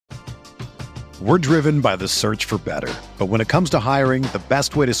We're driven by the search for better. But when it comes to hiring, the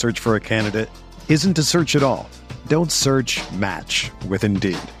best way to search for a candidate isn't to search at all. Don't search, match with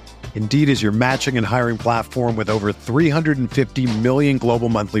Indeed. Indeed is your matching and hiring platform with over 350 million global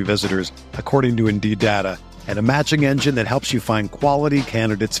monthly visitors, according to Indeed data, and a matching engine that helps you find quality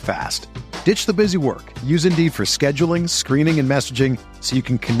candidates fast. Ditch the busy work. Use Indeed for scheduling, screening, and messaging so you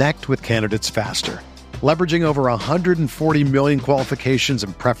can connect with candidates faster. Leveraging over 140 million qualifications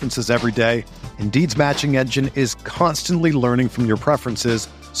and preferences every day, Indeed's matching engine is constantly learning from your preferences,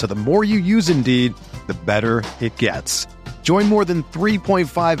 so the more you use Indeed, the better it gets. Join more than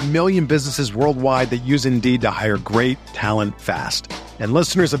 3.5 million businesses worldwide that use Indeed to hire great talent fast. And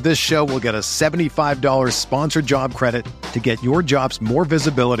listeners of this show will get a $75 sponsored job credit to get your jobs more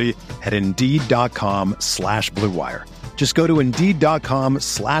visibility at Indeed.com/Blue Wire. Just go to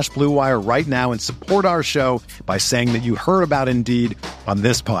Indeed.com/Blue Wire right now and support our show by saying that you heard about Indeed on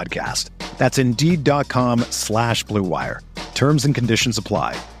this podcast. That's Indeed.com/Blue Wire. Terms and conditions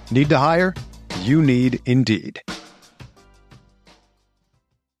apply. Need to hire? You need Indeed.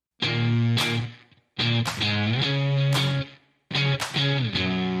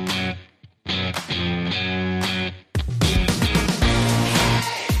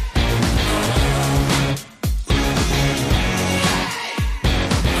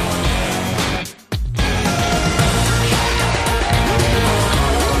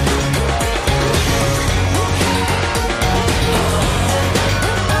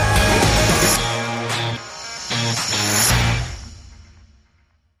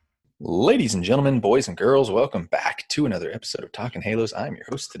 Ladies and gentlemen, boys and girls, welcome back to another episode of Talking Halos. I'm your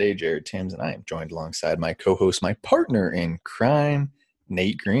host today, Jared Timms, and I am joined alongside my co-host, my partner in crime,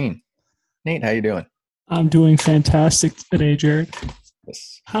 Nate Green. Nate, how you doing? I'm doing fantastic today, Jared.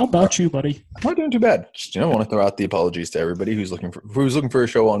 Yes. How about you, buddy? I'm not doing too bad. Just, I want to throw out the apologies to everybody who's looking for a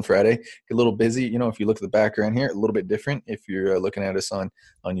show on Friday. Get a little busy. If you look at the background here, a little bit different. If you're looking at us on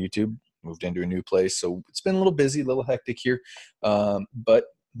YouTube, moved into a new place, so it's been a little busy, a little hectic here, but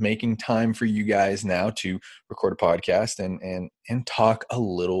making time for you guys now to record a podcast and talk a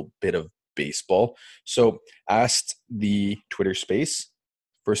little bit of baseball. So asked the Twitter space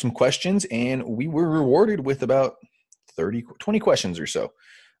for some questions, and we were rewarded with about 20 questions or so.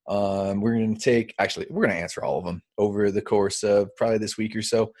 We're going to answer all of them over the course of probably this week or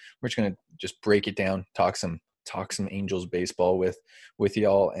so. We're just going to break it down, talk some Angels baseball with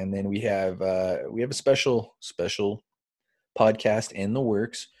y'all. And then we have a special podcast in the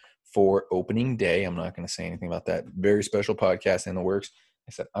works for opening day. I'm not going to say anything about that. Very special podcast in the works.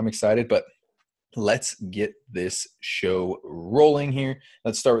 I said, I'm excited, but let's get this show rolling here.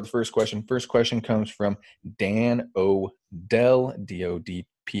 Let's start with the first question. First question comes from Dan Odell,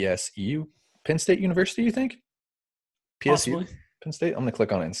 DODPSU. Penn State University, you think? PSU? Possibly. Penn State? I'm going to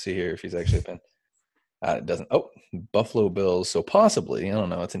click on it and see here if he's actually a Penn. It doesn't. Oh, Buffalo Bills. So possibly, I don't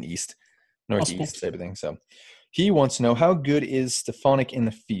know. It's an northeast type of thing. So he wants to know, how good is Stefanik in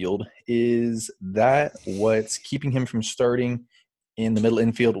the field? Is that what's keeping him from starting in the middle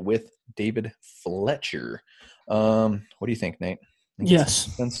infield with David Fletcher? What do you think, Nate?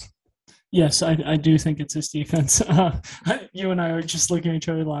 Yes, I do think it's his defense. You and I are just looking at each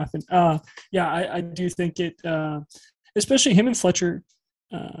other laughing. I do think it, especially him and Fletcher.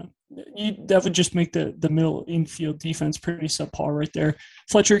 That would just make the middle infield defense pretty subpar right there.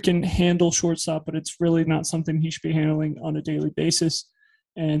 Fletcher can handle shortstop, but it's really not something he should be handling on a daily basis.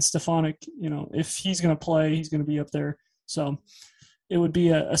 And Stefanik, if he's going to play, he's going to be up there. So it would be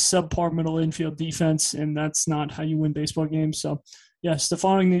a subpar middle infield defense, and that's not how you win baseball games. So, yeah,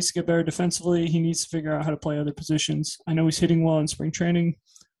 Stefanik needs to get better defensively. He needs to figure out how to play other positions. I know he's hitting well in spring training.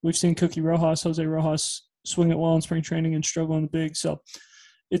 We've seen Jose Rojas swing it well in spring training and struggle in the big. So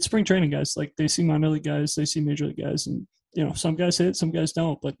it's spring training, guys. Like, they see minor league guys, they see major league guys, and some guys hit, some guys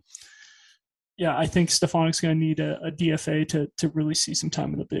don't. But yeah, I think Stefanik's going to need a DFA to really see some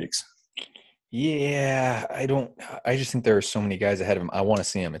time in the bigs. Yeah, I just think there are so many guys ahead of him. I want to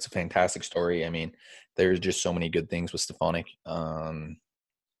see him. It's a fantastic story. I mean, there's just so many good things with Stefanik.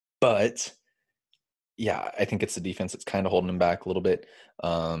 But yeah, I think it's the defense that's kind of holding him back a little bit.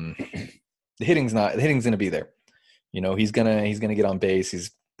 The hitting's going to be there. He's gonna get on base. He's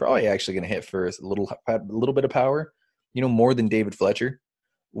probably actually going to hit for a little bit of power, more than David Fletcher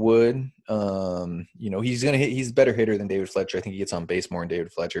would. He's going to hit. He's a better hitter than David Fletcher. I think he gets on base more than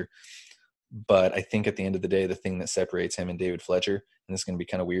David Fletcher. But I think at the end of the day, the thing that separates him and David Fletcher, and this is going to be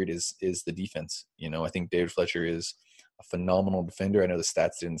kind of weird, is the defense. I think David Fletcher is a phenomenal defender. I know the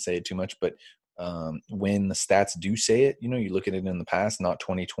stats didn't say it too much, but when the stats do say it, you look at it in the past, not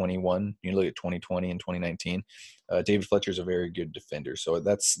 2021. You look at 2020 and 2019. David Fletcher's a very good defender. So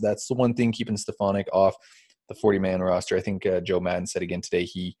that's the one thing keeping Stefanik off the 40-man roster. I think Joe Madden said again today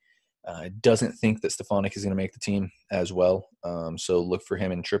he doesn't think that Stefanik is going to make the team as well. So look for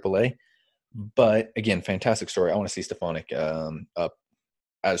him in AAA. But again, fantastic story. I want to see Stefanik up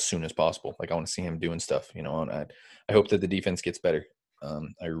as soon as possible. Like I want to see him doing stuff, I hope that the defense gets better.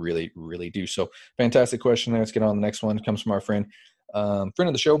 I really, really do. So fantastic question. Let's get on the next one. It comes from our friend of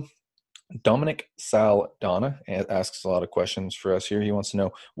the show, Dominic Saldana, asks a lot of questions for us here. He wants to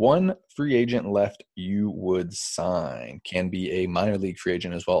know, one free agent left you would sign. Can be a minor league free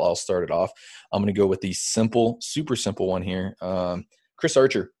agent as well. I'll start it off. I'm going to go with the super simple one here. Chris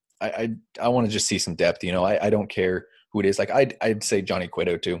Archer. I want to just see some depth. I don't care who it is. Like I'd say Johnny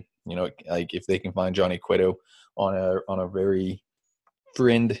Cueto too. Like if they can find Johnny Cueto on a very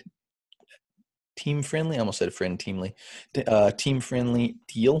team friendly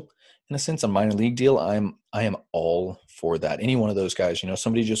deal, in a sense, a minor league deal, I am all for that. Any one of those guys,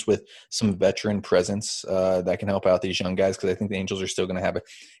 somebody just with some veteran presence that can help out these young guys, because I think the Angels are still going to have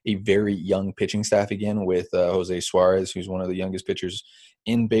a very young pitching staff again with Jose Suarez, who's one of the youngest pitchers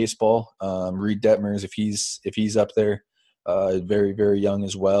in baseball. Reed Detmers, if he's up there, very, very young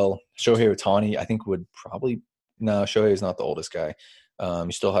as well. Shohei Ohtani, I think would probably – no, Shohei is not the oldest guy.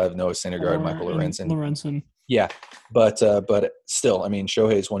 You still have Noah Syndergaard, Michael Lorenzen. Yeah, but still, I mean,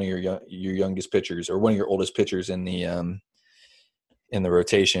 Shohei is one of your youngest pitchers, or one of your oldest pitchers in the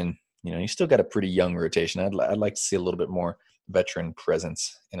rotation. You still got a pretty young rotation. I'd like to see a little bit more veteran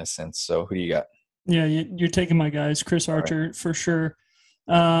presence in a sense. So who do you got? Yeah, you're taking my guys. Chris Archer, right, for sure.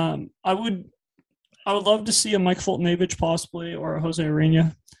 I would love to see a Mike Foltynewicz possibly, or a Jose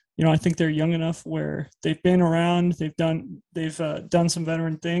Urena. I think they're young enough where they've been around, they've done some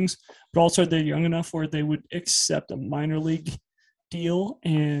veteran things, but also they're young enough where they would accept a minor league deal,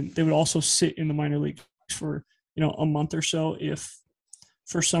 and they would also sit in the minor leagues for, a month or so if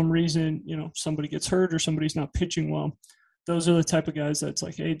for some reason, somebody gets hurt or somebody's not pitching well. Those are the type of guys that's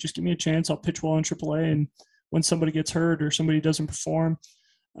like, hey, just give me a chance. I'll pitch well in AAA, and when somebody gets hurt or somebody doesn't perform,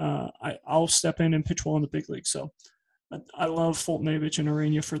 I'll step in and pitch well in the big league. So I love Foltynewicz and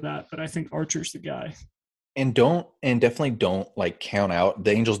Urena for that, but I think Archer's the guy. And definitely don't count out.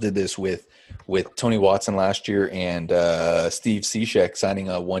 The Angels did this with Tony Watson last year and Steve Cishek signing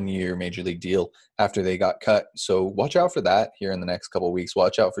a 1-year major league deal after they got cut. So watch out for that here in the next couple of weeks.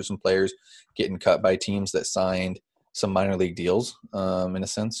 Watch out for some players getting cut by teams that signed some minor league deals, in a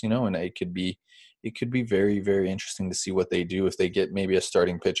sense, and it could be very, very interesting to see what they do if they get maybe a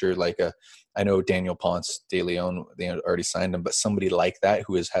starting pitcher I know Daniel Ponce de Leon, they already signed him, but somebody like that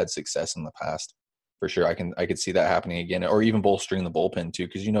who has had success in the past. For sure, I could see that happening again, or even bolstering the bullpen too,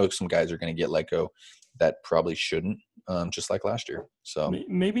 because some guys are going to get let go that probably shouldn't, just like last year. So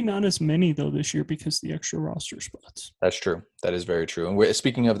maybe not as many though this year because the extra roster spots. That's true. That is very true. And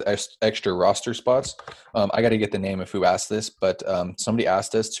speaking of extra roster spots, I got to get the name of who asked this, but somebody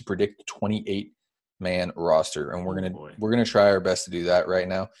asked us to predict 28-man roster, and we're gonna try our best to do that right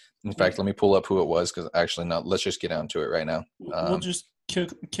now. In fact, let me pull up who it was, because actually, no, let's just get down to it right now. We'll just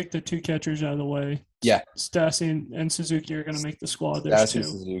kick the two catchers out of the way. Yeah, Stassi and Suzuki are going to make the squad. There's Stassi,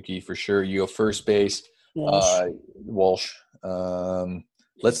 Suzuki for sure. You go first base. Walsh.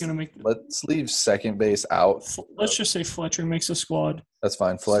 Let's leave second base out. Let's just say Fletcher makes a squad. That's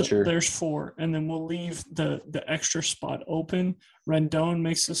fine. Fletcher. So there's 4, and then we'll leave the extra spot open. Rendon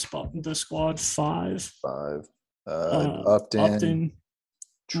makes the squad 5. Upton.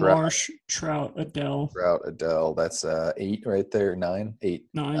 Marsh, Trout, Adele. That's 8 right there. 9. 8.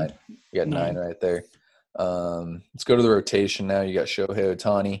 9. You got 9 right there. Let's go to the rotation now. You got Shohei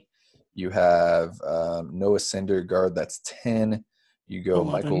Ohtani. You have Noah Syndergaard. That's 10. You go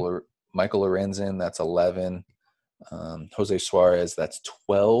 11. Michael Lorenzen. That's 11. Jose Suarez. That's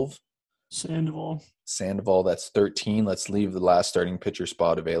 12. Sandoval. That's 13. Let's leave the last starting pitcher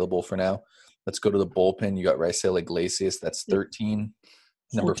spot available for now. Let's go to the bullpen. You got Raisel Iglesias. That's 13.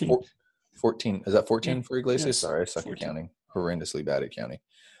 Number 14. Is that 14 for Iglesias? Yes. Sorry, I suck at counting. Horrendously bad at counting.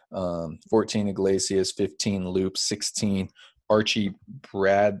 14 Iglesias, 15 Loop, 16 Archie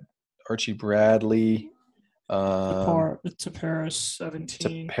Bradley. Tepera's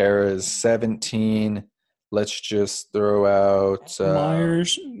 17. 17. Let's just throw out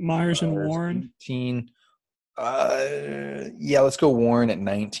Myers and Warren. 18. Let's go Warren at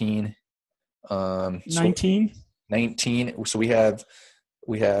 19. 19. 19. So we have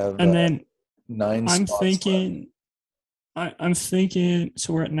and then 9 I'm spots thinking left. I'm thinking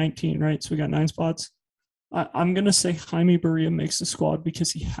so we're at 19, right? So we got 9 spots. I'm gonna say Jaime Barria makes the squad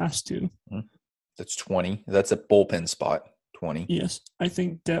because he has to. That's 20. That's a bullpen spot. 20. Yes, I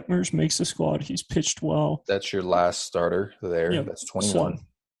think Detmers makes the squad. He's pitched well. That's your last starter there. Yep. That's 21. So,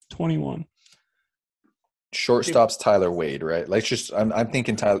 21. Shortstop's Tyler Wade, right? Like, just I'm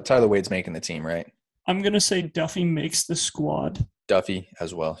thinking Tyler Wade's making the team, right? I'm gonna say Duffy makes the squad. Duffy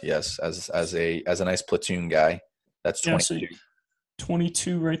as well, yes, as a nice platoon guy. That's 22. Yeah, so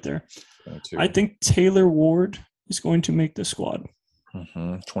 22 right there. 22. I think Taylor Ward is going to make the squad.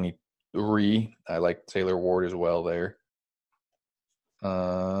 23. I like Taylor Ward as well there.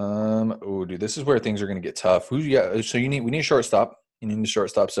 Oh, dude, this is where things are going to get tough. Who's So we need a shortstop. You need a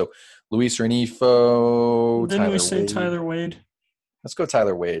shortstop. So Luis Renifo. Didn't we say Tyler Wade? Let's go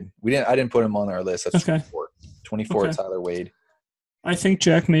Tyler Wade. I didn't put him on our list. That's okay. 24. 24 okay. Tyler Wade. I think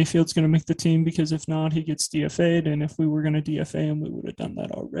Jack Mayfield's going to make the team because if not, he gets DFA'd. And if we were going to DFA him, we would have done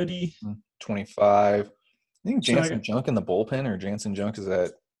that already. 25. I think Jansen Junk in the bullpen, or Jansen Junk is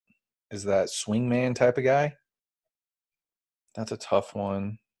that swing man type of guy. That's a tough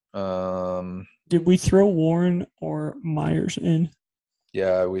one. Did we throw Warren or Myers in?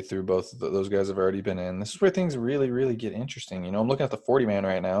 Yeah, we threw both. Those guys have already been in. This is where things really, really get interesting. I'm looking at the 40 man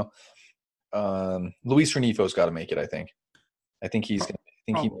right now. Luis Renifo's got to make it. I think he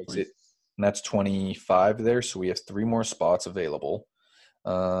makes it, and that's 25 there. So we have 3 more spots available.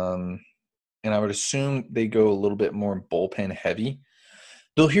 And I would assume they go a little bit more bullpen heavy.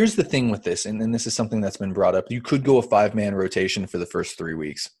 Though here's the thing with this, and this is something that's been brought up. You could go a 5-man rotation for the first 3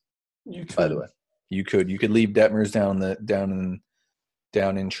 weeks. You could. By the way, you could leave Detmers down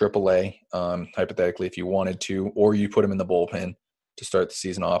in AAA, hypothetically, if you wanted to, or you put him in the bullpen to start the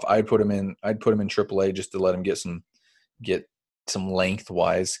season off. I'd put him in AAA just to let him get some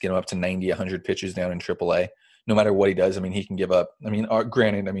lengthwise, get him up to 90, 100 pitches down in AAA. No matter what he does, he can give up.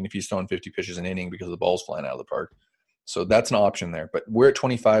 Granted, if he's throwing 50 pitches an inning because the ball's flying out of the park. So that's an option there. But we're at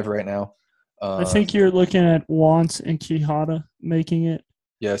 25 right now. I think you're looking at Wantz and Quijada making it.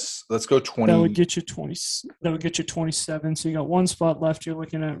 Yes, let's go 20. That would get you 20. That would get you 27. So you got 1 spot left. You're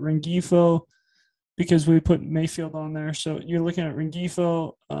looking at Rengifo because we put Mayfield on there. So you're looking at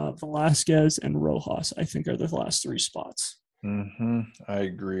Rengifo, Velasquez, and Rojas. I think are the last 3 spots. I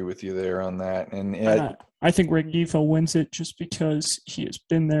agree with you there on that. And I think Rengifo wins it just because he has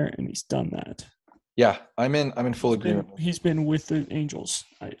been there and he's done that. Yeah, I'm in full agreement. He's been with the Angels.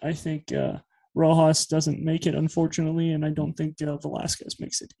 I think Rojas doesn't make it, unfortunately, and I don't think Velasquez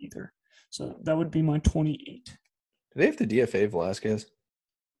makes it either. So that would be my 28. Do they have to DFA Velasquez?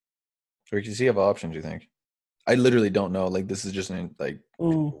 Or does he have options, you think? I literally don't know. Like, this is just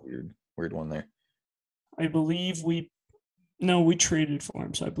weird one there. I believe we traded for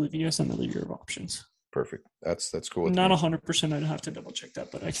him, so I believe he has another year of options. Perfect. That's cool. Not 100%. I'd have to double check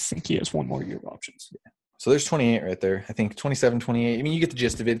that, but I think he has 1 more year of options. Yeah. So there's 28 right there. I think 27, 28. You get the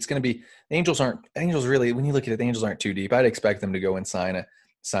gist of it. It's going to be the Angels really, when you look at it, the Angels aren't too deep. I'd expect them to go and sign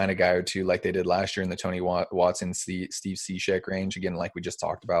a guy or two like they did last year in the Tony Watson, Steve Cishek range. Again, like we just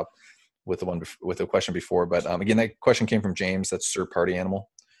talked about with the question before. But again, that question came from James. That's Sir Party Animal.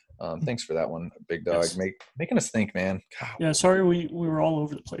 Thanks for that one, Big Dog. Yes. Making us think, man. God. Yeah, sorry we were all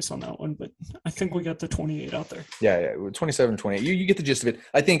over the place on that one, but I think we got the 28 out there. Yeah, 27, 28. You get the gist of it.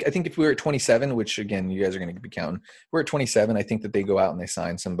 I think if we were at 27, which again you guys are going to be counting, we're at 27. I think that they go out and they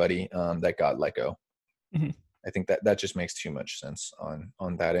sign somebody that got let go. Mm-hmm. I think that just makes too much sense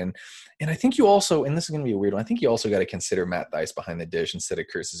on that end. And I think you also, and this is going to be a weird one, I think you also got to consider Matt Thaiss behind the dish instead of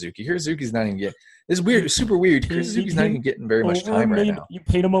Kurt Suzuki. Here, Suzuki's not even getting – this is weird, super weird. Kurt Suzuki's not even getting very much time right now. You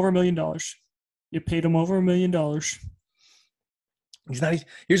paid him over $1 million. You paid him over $1 million. He's not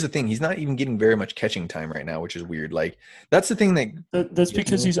 – here's the thing. He's not even getting very much catching time right now, which is weird. Like, that's the thing that's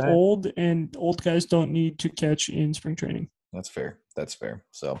because he's old, and old guys don't need to catch in spring training. That's fair.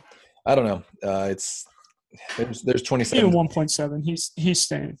 So, I don't know. It's – There's 27. 1.7. He's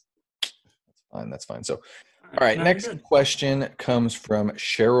staying. That's fine. So, all right. Next question comes from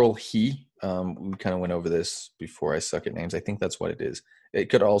Cheryl He. We kind of went over this before. I suck at names. I think that's what it is. It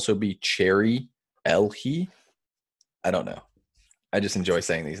could also be Cherry L He. I don't know. I just enjoy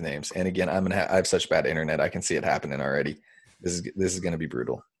saying these names. And again, I have such bad internet. I can see it happening already. This is going to be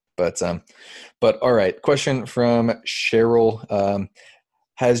brutal. But all right. Question from Cheryl.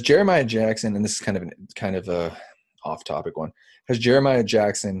 Has Jeremiah Jackson, and this is kind of a off-topic one, has Jeremiah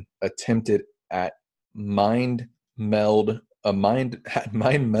Jackson attempted at mind meld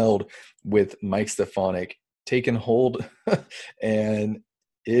with Mike Stefanik taken hold, and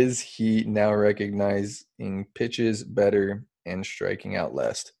is he now recognizing pitches better and striking out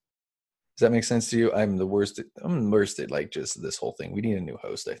less? Does that make sense to you? I'm worst at like just this whole thing. We need a new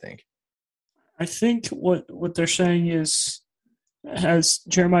host, I think. I think what they're saying is, has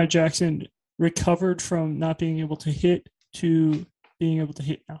Jeremiah Jackson recovered from not being able to hit to being able to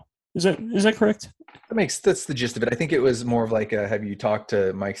hit now. Is that correct? That's the gist of it. I think it was more of like have you talked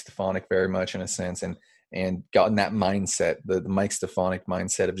to Mike Stefanik very much in a sense and gotten that mindset, the Mike Stefanik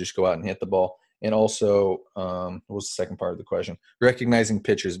mindset of just go out and hit the ball. And also, what was the second part of the question? Recognizing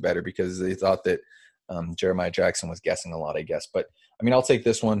pitchers better, because they thought that Jeremiah Jackson was guessing a lot, I guess. But, I mean, I'll take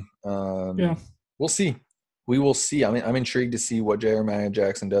this one. Yeah. We'll see. We will see. I mean, I'm intrigued to see what Jeremiah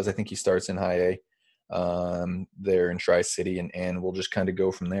Jackson does. I think he starts in high A there in Tri-City, and we'll just kind of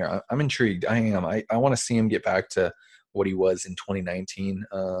go from there. I'm intrigued. I am. I want to see him get back to what he was in 2019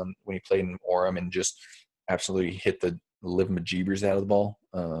 when he played in Orem and just absolutely hit the living bejeebers out of the ball.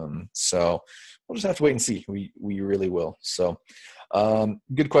 So we'll just have to wait and see. We really will. So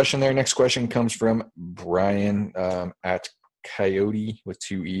good question there. Next question comes from Brian at Coyote with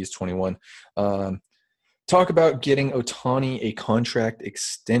 2 E's 21. Talk about getting Ohtani a contract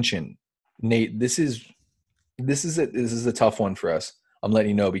extension. Nate, this is a tough one for us. I'm letting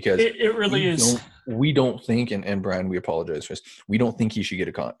you know, because it really is. We don't think, and Brian, we apologize for this. We don't think he should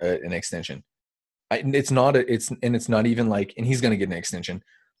get an extension. It's not even like, and he's going to get an extension,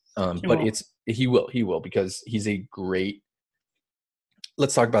 he will because he's a great.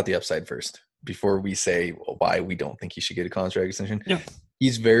 Let's talk about the upside first before we say why we don't think he should get a contract extension. Yeah.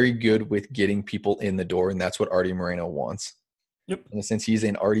 He's very good with getting people in the door, and that's what Artie Moreno wants. Yep. In a sense, he's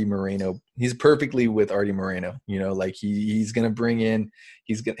perfectly with Artie Moreno. You know, like he's going to bring in,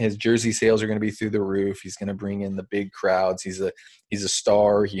 his jersey sales are going to be through the roof. He's going to bring in the big crowds. He's a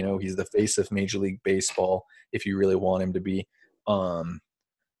star. You know, he's the face of Major League Baseball if you really want him to be. On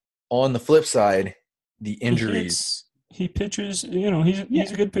the flip side, the injuries. He pitches. You know,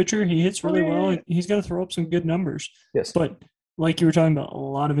 he's a good pitcher. He hits really well. He's going to throw up some good numbers. Yes. But like you were talking about, a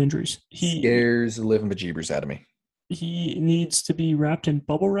lot of injuries. He scares the living bejeebers out of me. He needs to be wrapped in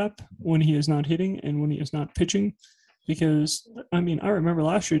bubble wrap when he is not hitting and when he is not pitching, because, I mean, I remember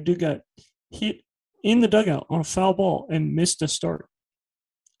last year, dude got hit in the dugout on a foul ball and missed a start.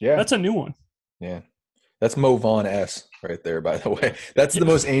 Yeah. That's a new one. Yeah. That's Mo Vaughn S right there, by the way. That's the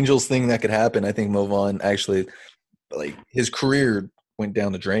most Angels thing that could happen. I think Mo Vaughn actually, like, his career went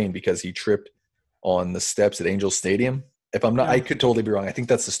down the drain because he tripped on the steps at Angels Stadium. If I'm not, I could totally be wrong. I think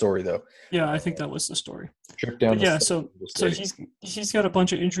that's the story, though. Yeah, I think that was the story. Trip down. So he's got a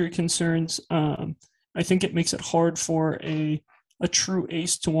bunch of injury concerns. I think it makes it hard for a true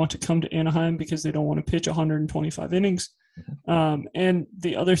ace to want to come to Anaheim because they don't want to pitch 125 innings. And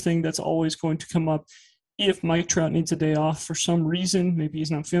the other thing that's always going to come up, if Mike Trout needs a day off for some reason, maybe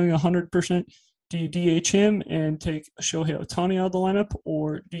he's not feeling 100%, do you DH him and take Shohei Ohtani out of the lineup,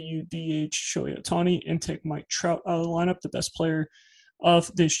 or do you DH Shohei Ohtani and take Mike Trout out of the lineup, the best player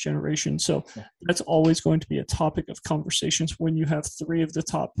of this generation? So that's always going to be a topic of conversations when you have three of the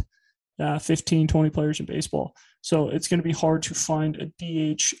top 15, 20 players in baseball. So it's going to be hard to find a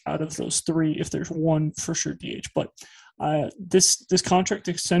DH out of those three if there's one for sure DH. But this contract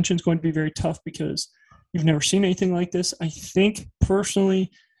extension is going to be very tough because you've never seen anything like this. I think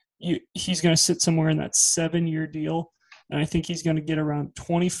personally, he's going to sit somewhere in that 7-year deal, and I think he's going to get around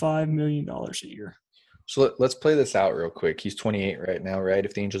 $25 million a year. So let's play this out real quick. He's 28 right now, right?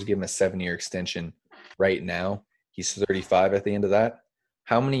 If the Angels give him a 7-year extension right now, he's 35 at the end of that.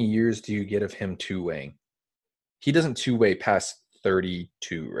 How many years do you get of him two-waying? He doesn't two-way past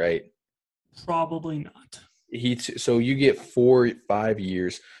 32, right? Probably not. So you get 4-5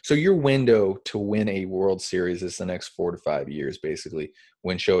 years. So your window to win a World Series is the next 4 to 5 years, basically,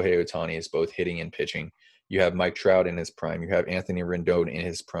 when Shohei Ohtani is both hitting and pitching. You have Mike Trout in his prime. You have Anthony Rendon in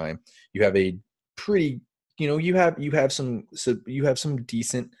his prime. You have a pretty, you have some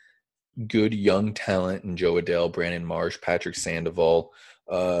decent, good young talent in Joe Adele, Brandon Marsh, Patrick Sandoval,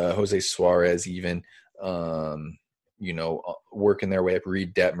 Jose Suarez, even. Working their way up.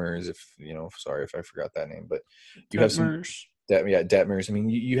 Reed Detmers, sorry if I forgot that name, but you have some Detmers. I mean,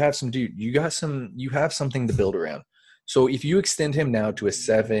 you have some dude. You have something to build around. So if you extend him now to a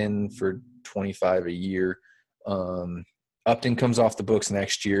 7 for $25 a year, Upton comes off the books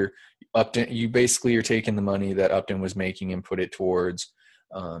next year. Upton, you basically are taking the money that Upton was making and put it towards.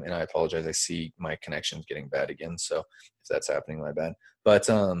 And I apologize. I see my connection's getting bad again. So if that's happening, my bad. But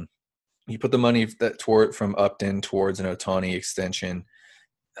you put the money from Upton towards an Ohtani extension.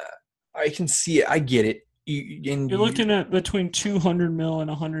 I can see it. I get it. You're looking at between $200 million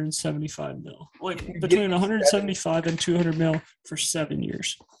and $175 million. Like between $175 and $200 million for 7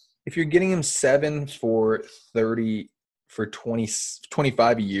 years. If you're getting him 7 for 30 for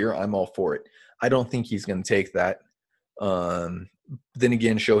 25 a year, I'm all for it. I don't think he's going to take that. Then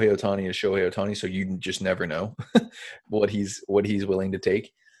again, Shohei Ohtani is Shohei Ohtani, so you just never know what he's willing to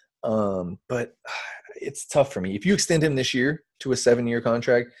take. But it's tough for me. If you extend him this year to a 7-year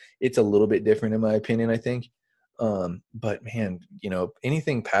contract, it's a little bit different in my opinion, I think. But man,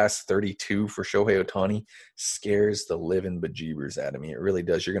 anything past 32 for Shohei Ohtani scares the living bejeebers out of me. It really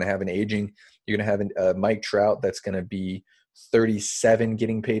does. You're going to have you're going to have a Mike Trout that's going to be 37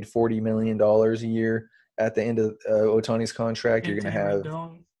 getting paid $40 million a year at the end of Ohtani's contract. You're going to have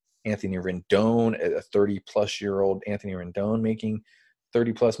Anthony Rendon, a 30-plus-year-old Anthony Rendon making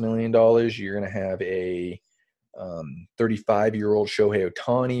 $30+ million. You're going to have a 35-year-old Shohei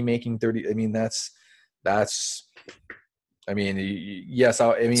Ohtani making 30. I mean, yes.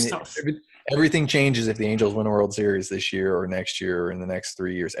 Everything changes if the Angels win a World Series this year or next year or in the next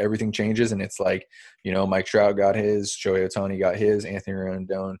 3 years. Everything changes, and it's like, Mike Trout got his, Shohei Ohtani got his, Anthony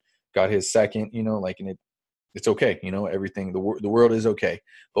Rendon got his second. And it's okay. Everything. The world is okay.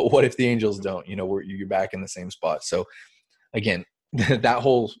 But what if the Angels don't? You're back in the same spot. So again, that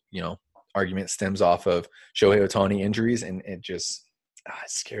whole argument stems off of Shohei Ohtani injuries, and it just it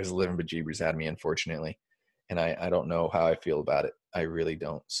scares the living bejeebers out of me, unfortunately. And I don't know how I feel about it. I really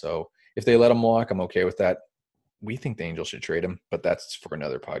don't. So if they let him walk, I'm okay with that. We think the Angels should trade him, but that's for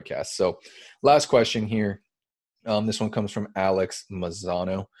another podcast. So last question here. This one comes from Alex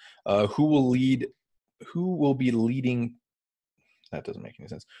Mazzano. Who will be leading? That doesn't make any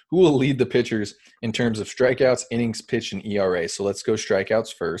sense. Who will lead the pitchers in terms of strikeouts, innings pitched, and ERA? So let's go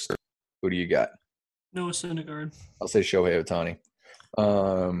strikeouts first. Who do you got? Noah Syndergaard. I'll say Shohei Ohtani.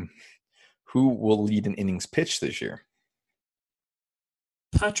 Who will lead in innings pitched this year?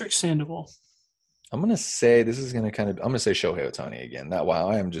 Patrick Sandoval. I'm gonna say Shohei Ohtani again. Wow,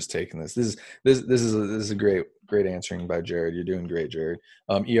 I am just taking this. This is a great answering by Jared. You're doing great, Jared.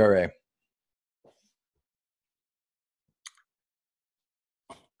 ERA.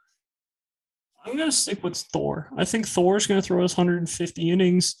 I'm going to stick with Thor. I think Thor's going to throw us 150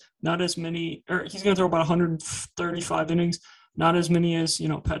 innings, not as many, or he's going to throw about 135 innings, not as many as,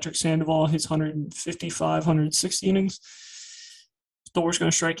 Patrick Sandoval, his 155, 160 innings. Thor's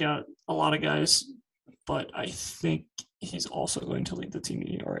going to strike out a lot of guys, but I think he's also going to lead the team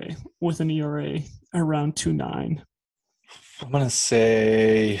in ERA with an ERA around 2.9. I'm going to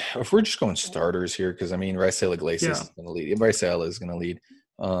say, if we're just going starters here, because, Raisel Iglesias is going to lead. Raisel is going to lead.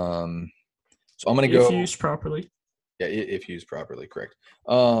 So I'm going to go – if used properly. Yeah, if used properly, correct.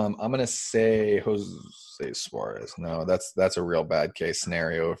 I'm going to say Jose Suarez. No, that's a real bad case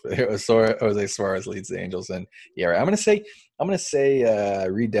scenario. If Jose Suarez leads the Angels in ERA. I'm going to say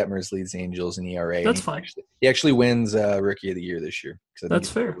Reed Detmers leads the Angels in ERA. That's fine. He actually wins Rookie of the Year this year. That's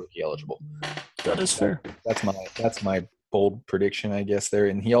fair. Rookie eligible. That is fair. That's my bold prediction, I guess, there.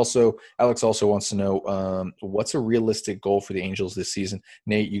 And Alex also wants to know what's a realistic goal for the Angels this season.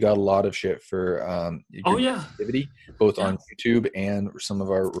 Nate, you got a lot of shit for activity, both on YouTube and some of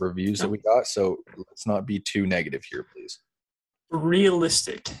our reviews that we got. So let's not be too negative here, please.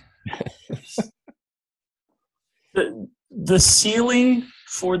 Realistic. The ceiling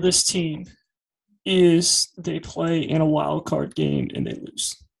for this team is they play in a wild card game and they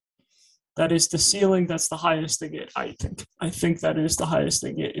lose. That is the ceiling. That's the highest they get, I think. I think that is the highest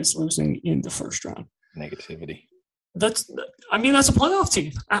they get, is losing in the first round. Negativity. That's a playoff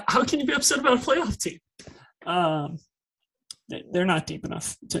team. How can you be upset about a playoff team? They're not deep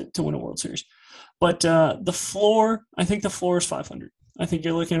enough to win a World Series. But the floor, I think the floor is 500. I think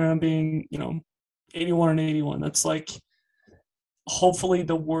you're looking at them being, 81 and 81. That's like hopefully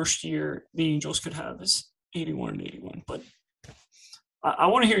the worst year the Angels could have is 81 and 81. But I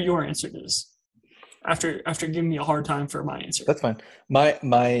want to hear your answer to this after giving me a hard time for my answer. That's fine.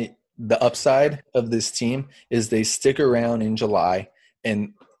 The upside of this team is they stick around in July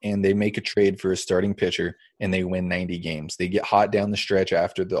and they make a trade for a starting pitcher and they win 90 games. They get hot down the stretch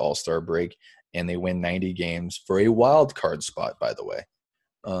after the All-Star break and they win 90 games for a wild card spot, by the way.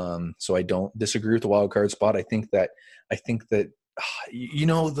 So I don't disagree with the wild card spot. I think that though,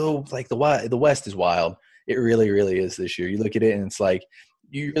 like the West is wild. It really, really is this year. You look at it and it's like,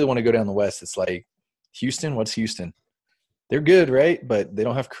 you really want to go down the West. It's like, Houston, what's Houston? They're good, right? But they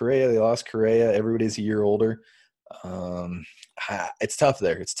don't have Correa. They lost Correa. Everybody's a year older. It's tough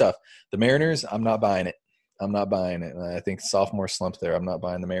there. It's tough. The Mariners, I'm not buying it. I think sophomore slump there. I'm not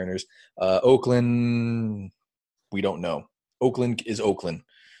buying the Mariners. Oakland, we don't know. Oakland is Oakland.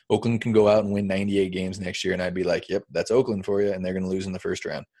 Oakland can go out and win 98 games next year, and I'd be like, yep, that's Oakland for you, and they're going to lose in the first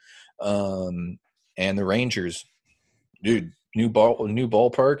round. And the Rangers, dude, new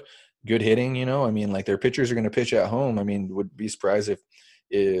ballpark, good hitting, their pitchers are going to pitch at home. Would be surprised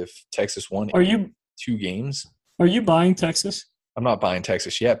if Texas won 2 games. Are you buying Texas? I'm not buying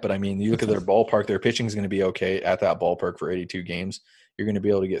Texas yet, but I mean, you look at their ballpark, their pitching is going to be okay at that ballpark for 82 games. You're going to be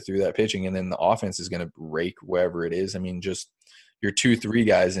able to get through that pitching, and then the offense is going to rake wherever it is. I mean, just your 2-3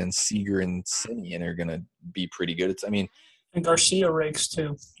 guys in Seager and Simeon are going to be pretty good. And Garcia rakes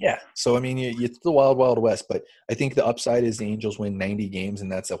too. Yeah. So, I mean, it's the wild, wild west, but I think the upside is the Angels win 90 games,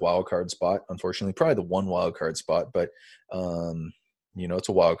 and that's a wild card spot. Unfortunately, probably the one wild card spot, but, it's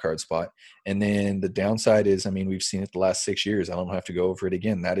a wild card spot. And then the downside is, I mean, we've seen it the last 6 years. I don't have to go over it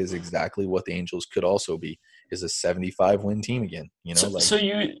again. That is exactly what the Angels could also be, is a 75-win team again. So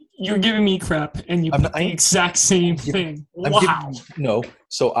you're giving me crap, and you put the exact same thing. Wow.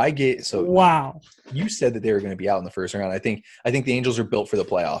 Wow. You said that they were going to be out in the first round. I think the Angels are built for the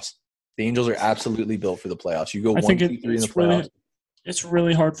playoffs. The Angels are absolutely built for the playoffs. You go 1, 2, 3 in the playoffs. It's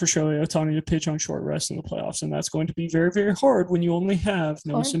really hard for Shohei Ohtani to pitch on short rest in the playoffs, and that's going to be very, very hard when you only have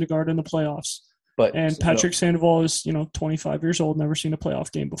Noah Syndergaard in the playoffs. Patrick Sandoval is, 25 years old, never seen a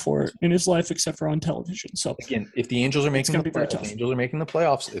playoff game before in his life except for on television. So again, if the Angels are making the playoffs,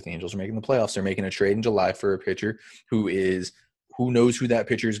 they're making a trade in July for a pitcher who knows who that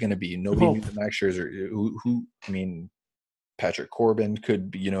pitcher is going to be. Nobody knew the Max Scherzer. Patrick Corbin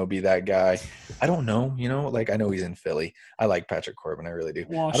could be that guy. I don't know. I know he's in Philly. I like Patrick Corbin. I really do.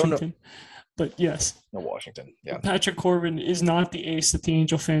 Washington. I don't know. But yes. No, Washington. Yeah. Patrick Corbin is not the ace that the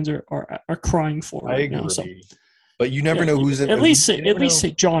Angel fans are crying for right now. So. But you never know who's in. At least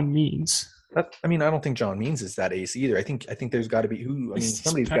say John Means. I don't think John Means is that ace either. I think there's got to be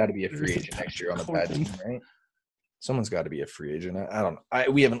somebody's got to be a free agent next year on a bad team, right? Someone's got to be a free agent. I don't know. I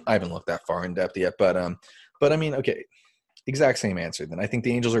haven't looked that far in depth yet, but okay. Exact same answer then. I think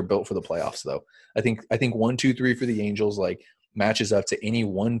the Angels are built for the playoffs, though. I think 1, 2, 3 for the Angels matches up to any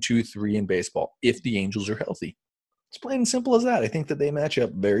 1, 2, 3 in baseball if the Angels are healthy. It's plain and simple as that. I think that they match up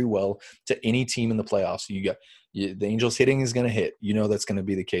very well to any team in the playoffs. The Angels hitting is going to hit. That's going to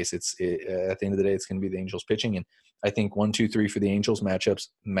be the case. At the end of the day, it's going to be the Angels pitching, and I think 1, 2, 3 for the Angels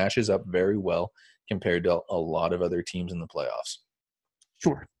matches up very well compared to a lot of other teams in the playoffs.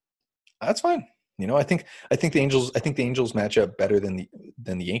 Sure, that's fine. I think the Angels match up better than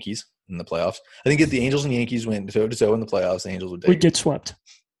the Yankees in the playoffs. I think if the Angels and Yankees went toe to toe in the playoffs, the Angels would. We'd get swept.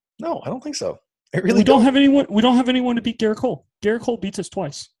 No, I don't think so. We don't have anyone. We don't have anyone to beat Garrett Cole. Garrett Cole beats us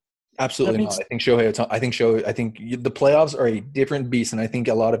twice. Absolutely not. I think the playoffs are a different beast, and I think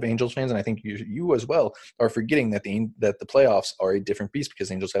a lot of Angels fans, and I think you as well, are forgetting that the playoffs are a different beast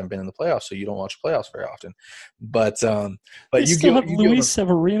because Angels haven't been in the playoffs, so you don't watch playoffs very often. But you still have Luis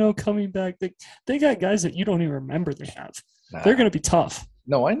Severino coming back. They got guys that you don't even remember they have. They're going to be tough.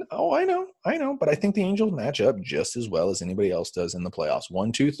 No, I know, but I think the Angels match up just as well as anybody else does in the playoffs.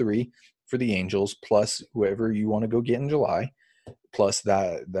 1, 2, 3 for the Angels, plus whoever you want to go get in July. Plus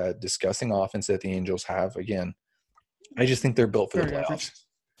that disgusting offense that the Angels have. Again, I just think they're built for the playoffs. Average.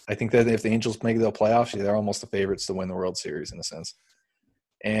 I think that if the Angels make the playoffs, they're almost the favorites to win the World Series in a sense.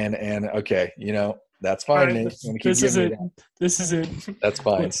 And okay, that's fine, right, Nate. This is it. That's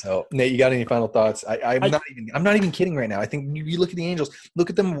fine. So, Nate, you got any final thoughts? I'm not even kidding right now. I think you look at the Angels, look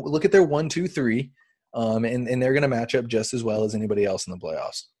at them, look at their 1, 2, 3, and they're going to match up just as well as anybody else in the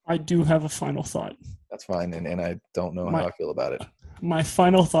playoffs. I do have a final thought. That's fine, and I don't know how I feel about it. My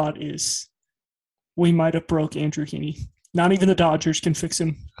final thought is we might have broke Andrew Heaney. Not even the Dodgers can fix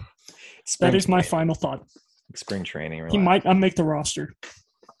him. That is my final thought. Spring training. Relax. He might not make the roster.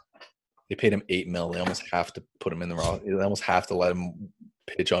 They paid him $8 million. They almost have to put him in the roster. They almost have to let him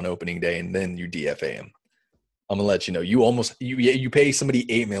pitch on opening day, and then you DFA him. I'm gonna let you know. You pay somebody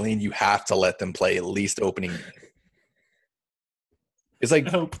 $8 million. You have to let them play at least opening day. It's like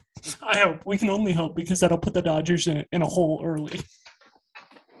I hope we can only hope because that'll put the Dodgers in a hole early.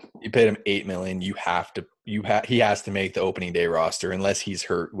 You paid him $8 million. He has to make the opening day roster unless he's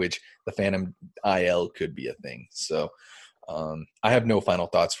hurt, which the Phantom IL could be a thing. So I have no final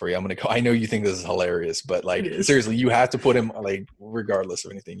thoughts for you. I'm gonna go. I know you think this is hilarious, but seriously, you have to put him regardless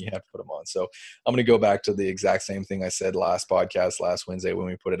of anything, you have to put him on. So I'm gonna go back to the exact same thing I said last Wednesday when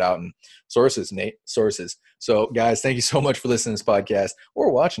we put it out. And sources, Nate, sources. So guys, thank you so much for listening to this podcast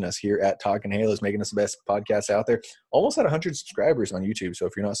or watching us here at Talking Halos, making us the best podcast out there. Almost at 100 subscribers on YouTube. So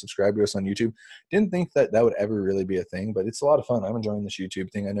if you're not subscribed to us on YouTube, didn't think that would ever really be a thing, but it's a lot of fun. I'm enjoying this YouTube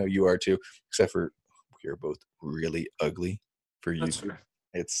thing. I know you are too, except for you're both really ugly for YouTube.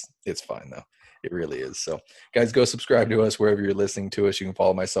 It's fine though. It really is. So guys, go subscribe to us wherever you're listening to us. You can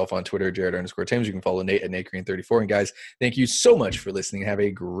follow myself on Twitter, Jared_Tims. You can follow Nate at NateGreen34. And guys, thank you so much for listening. Have a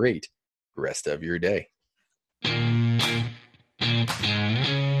great rest of your day.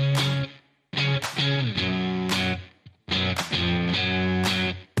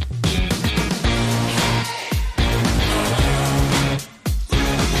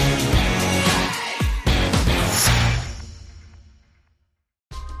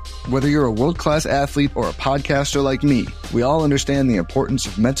 Whether you're a world-class athlete or a podcaster like me, we all understand the importance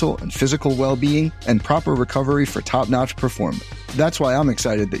of mental and physical well-being and proper recovery for top-notch performance. That's why I'm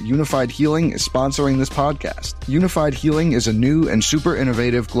excited that Unified Healing is sponsoring this podcast. Unified Healing is a new and super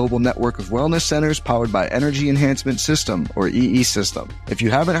innovative global network of wellness centers powered by Energy Enhancement System, or EE System. If you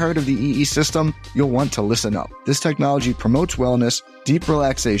haven't heard of the EE System, you'll want to listen up. This technology promotes wellness, deep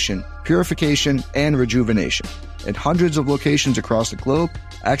relaxation, purification, and rejuvenation. In hundreds of locations across the globe,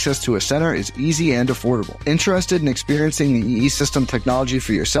 access to a center is easy and affordable. Interested in experiencing the EE System technology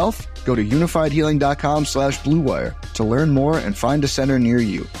for yourself? Go to unifiedhealing.com/bluewire to learn more and find a center near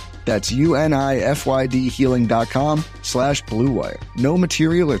you. That's unifydhealing.com/bluewire. No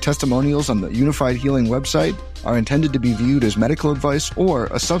material or testimonials on the Unified Healing website are intended to be viewed as medical advice or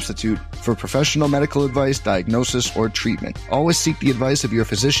a substitute for professional medical advice, diagnosis, or treatment. Always seek the advice of your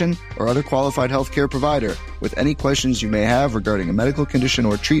physician or other qualified healthcare provider with any questions you may have regarding a medical condition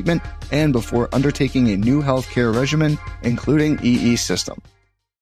or treatment and before undertaking a new healthcare regimen, including EE System.